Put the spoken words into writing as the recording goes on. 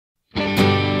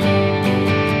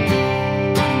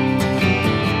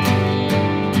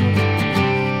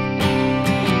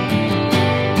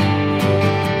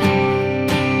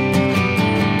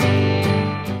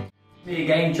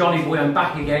Johnyboy. I'm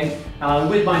back again, and I'm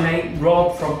with my mate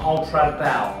Rob from Altrad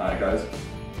Belle. Hi guys.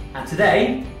 And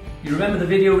today, you remember the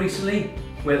video recently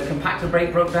where the compactor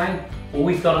brake broke down? Well,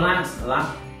 we've got an answer to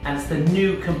that, and it's the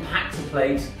new compactor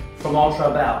plate from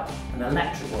Altrad Belle, an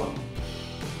electric one.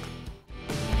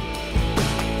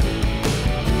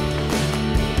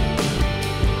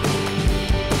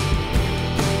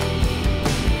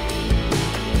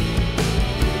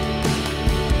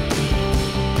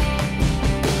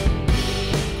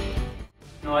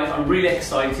 I'm really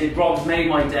excited. Rob's made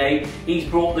my day. He's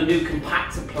brought the new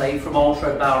compactor plate from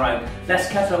Altrad Belle around. Let's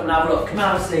cut up and have a look. Come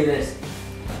out and see this.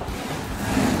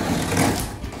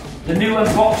 The new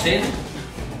unboxing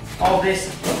of this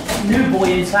new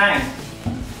boy in town.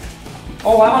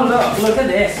 Oh, have a look. Look at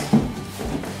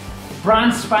this.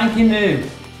 Brand spanking new.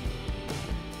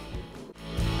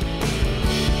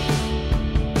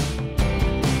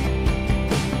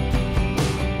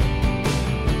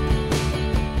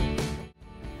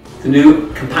 The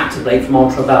new compactor blade from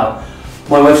Altrad Belle.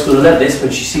 My wife's going to love this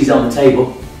when she sees it on the table.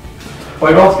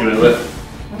 Right, Rob? Give it a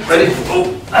lift. Ready?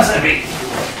 Oh, that's heavy.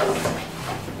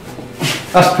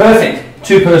 That's perfect.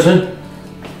 Two person.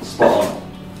 Spot on.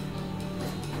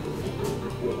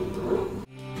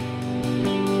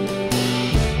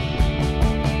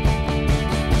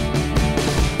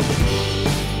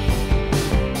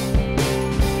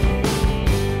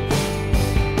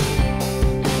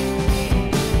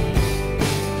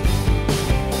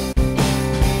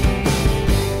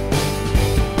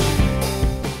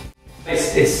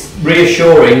 It's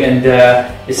reassuring and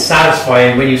it's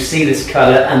satisfying when you see this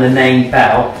colour and the name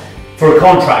Belle. For a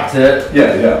contractor,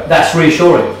 Yeah. that's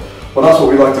reassuring. Well, that's what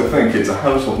we like to think. It's a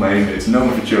household name, it's known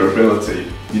for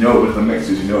durability. You know it with the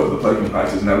mixers, you know it with the plate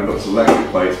compactors. Now we've got this electric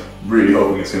plate, really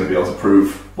hoping it's going to be able to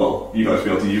prove, well, you guys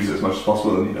be able to use it as much as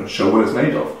possible and show what it's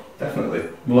made of. Definitely.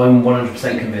 Well, I'm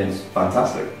 100% convinced.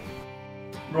 Fantastic.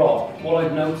 Rob, what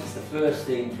I've noticed, the first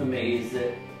thing for me is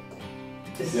that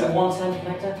this is a 110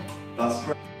 connector. That's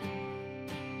correct.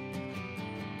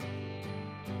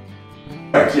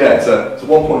 Yeah, it's a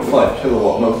 1.5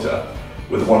 kilowatt motor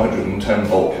with a 110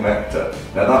 volt connector.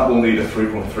 Now that will need a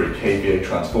 3.3 kVA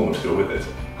transformer to go with it.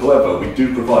 However, we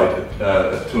do provide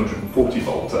a 240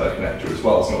 volt connector as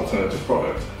well as an alternative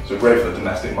product, so great for the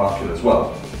domestic market as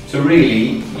well. So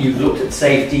really, you've looked at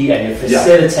safety and you've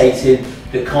facilitated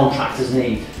the contractor's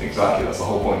need. Exactly, that's the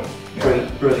whole point. Yeah.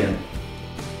 Great, brilliant.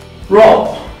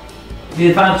 Rob, the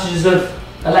advantages of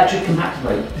electric compactor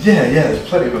plate? Yeah, there's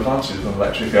plenty of advantages with an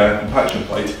electric compaction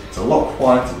plate. It's a lot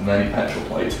quieter than any petrol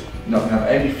plate. You're not going to have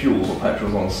any fuels or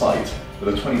petrols on site.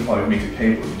 With a 25 metre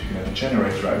cable, you can have a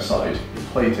generator outside, your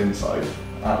plate inside,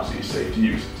 absolutely safe to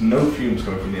use. There's no fumes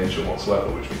coming from the engine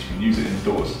whatsoever, which means you can use it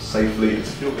indoors safely and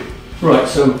securely. Right,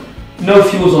 so no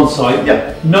fuels on site,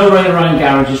 no running around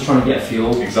garages trying to get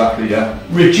fuel. Exactly, yeah.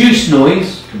 Reduced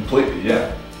noise. Completely,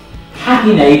 yeah.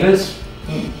 Happy neighbours.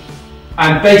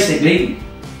 And basically,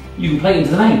 you can plug it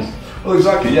into the mains. Well,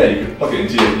 exactly, yeah, you can plug it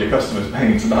into your customer's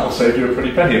mains and that'll save you a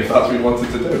pretty penny if that's what you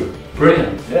wanted to do.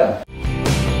 Brilliant. Yeah.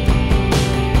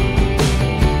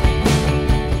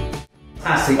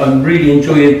 Fantastic. I'm really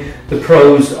enjoying the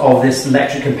pros of this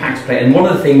electric compactor plate, and one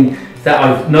of the things that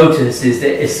I've noticed is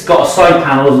that it's got a side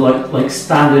panel like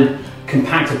standard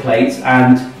compactor plates,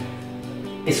 and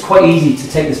it's quite easy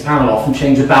to take this panel off and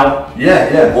change the belt.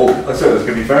 Yeah. Well, like I said, there's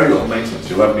going to be very little maintenance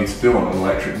you'll ever need to do on an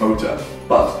electric motor.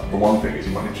 But the one thing is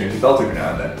you might need to change the belt every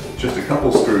now and then. Just a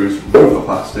couple screws, remove the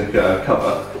plastic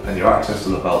cover, and your access to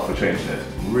the belt for changing it.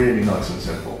 Really nice and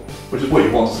simple. Which is what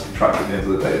you want as a contractor at the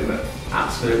end of the day, isn't it?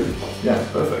 Absolutely. Yeah,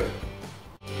 perfect.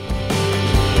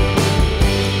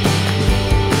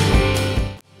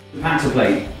 Compactor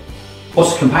plate.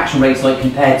 What's the compaction rates like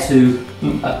compared to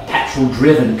a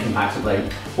petrol-driven compactor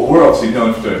plate? Well, we're obviously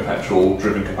known for doing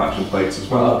petrol-driven compaction plates as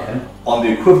well. Okay. On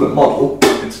the equivalent model,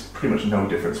 it's pretty much no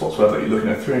difference whatsoever. You're looking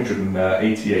at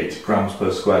 388 grams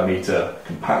per square metre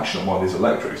compaction on one of these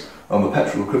electrics. On the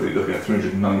petrol equivalent, you're looking at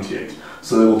 398.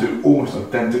 So they will do almost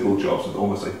identical jobs with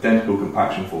almost identical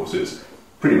compaction forces,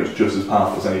 pretty much just as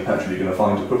powerful as any petrol you're going to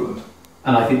find equivalent.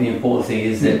 And I think the important thing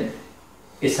is that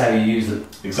it's how you use it.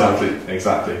 Exactly.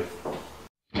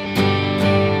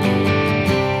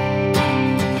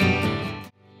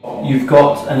 You've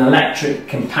got an electric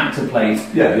compactor plate.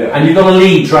 Yeah. And you've got a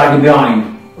lead dragging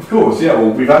behind. Of course, yeah.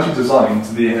 Well, we've actually designed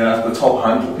the top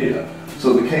handle here,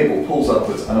 so the cable pulls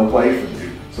upwards and away from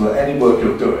you, so that any work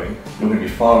you're doing, you're going to be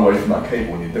far away from that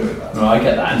cable when you're doing that. Right, I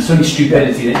get that. And it's only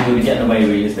stupidity that you're going to be getting away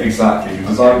with. Exactly. We've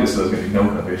designed it so there's going to be no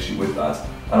kind of issue with that.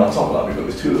 And on top of that, we've got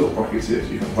these two little pockets here, so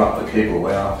you can wrap the cable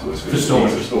away afterwards for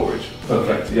storage.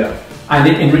 Perfect. Yeah. And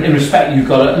in respect, you've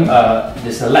got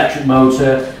this electric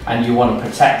motor and you want to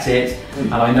protect it.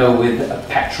 And I know with a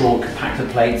petrol compactor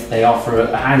plate, they offer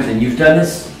a housing. You've done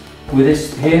this with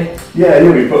this here? Yeah,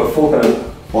 we put a full kind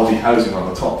of body housing on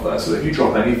the top there, so that if you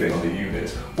drop anything on the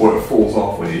unit, or it falls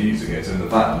off when you're using it in the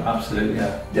van, absolutely,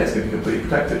 yeah. Yeah, it's going to be completely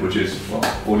protected, which is, well,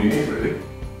 all you need really.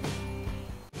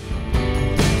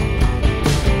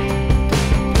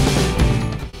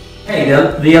 Hey,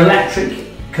 the electric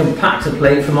compactor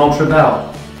plate from Altrad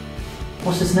Belle.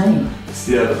 What's its name? It's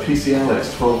the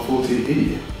PCLX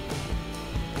 1240E.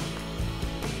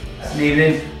 Good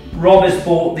evening. Rob has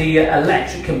bought the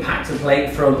electric compactor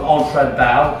plate from Altrad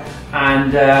Belle,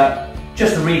 and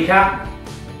just to recap,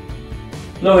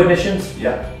 low emissions,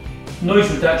 yeah,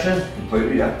 noise reduction,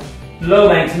 completely, yeah, low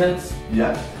maintenance,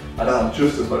 yeah, and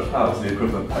just as much power as the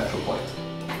equivalent petrol plate.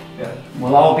 Yeah.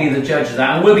 Well, I'll be the judge of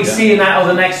that, and we'll be seeing that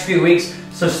over the next few weeks.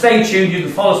 So stay tuned. You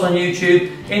can follow us on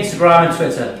YouTube, Instagram, and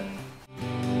Twitter.